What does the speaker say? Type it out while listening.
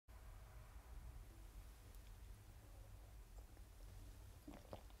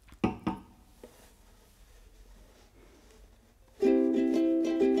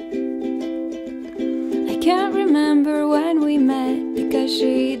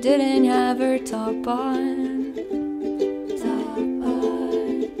she didn't have her top on.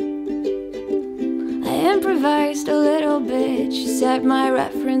 I improvised a little bit. She said my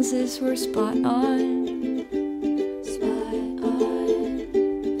references were spot on.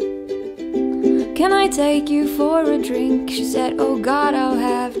 Can I take you for a drink? She said, oh God, I'll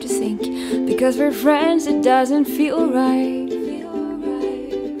have to think, because we're friends, it doesn't feel right.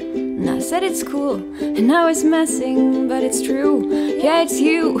 And I said it's cool, and now it's messing, but it's true. Yeah, it's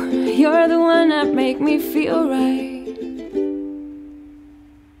you, you're the one that make me feel right.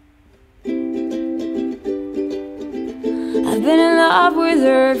 I've been in love with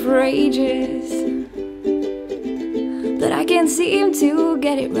her for ages, but I can't seem to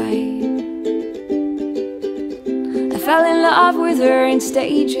get it right. I fell in love with her in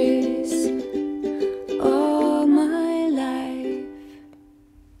stages all my life.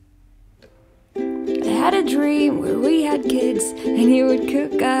 I had a dream where we had kids, and he would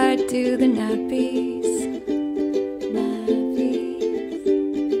cook, I'd do the nappies.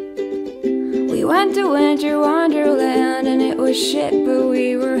 We went to Winter Wonderland, and it was shit, but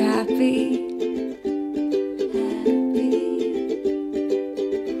we were happy.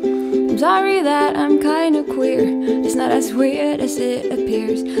 I'm sorry that I'm kinda queer. It's not as weird as it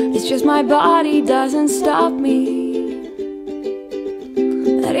appears. It's just my body doesn't stop me.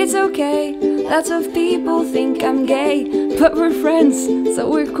 But it's okay, lots of people think I'm gay, but we're friends, so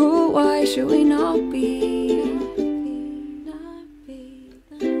we're cool, why should we not be?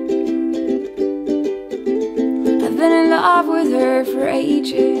 I've been in love with her for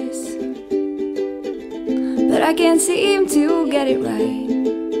ages, but I can't seem to get it right.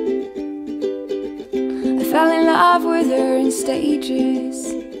 I fell in love with her in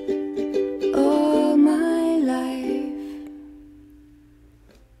stages all my life.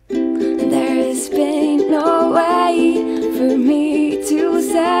 And there has been no way for me to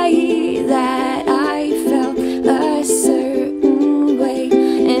say that I felt a certain way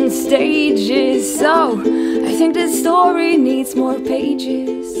in stages. So I think this story needs more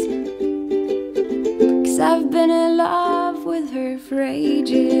pages, 'cause I've been in love with her for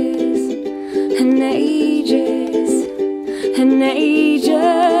ages and ages and ages.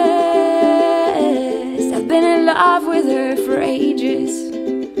 I've been in love with her for ages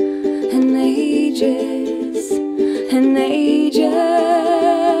and ages and ages.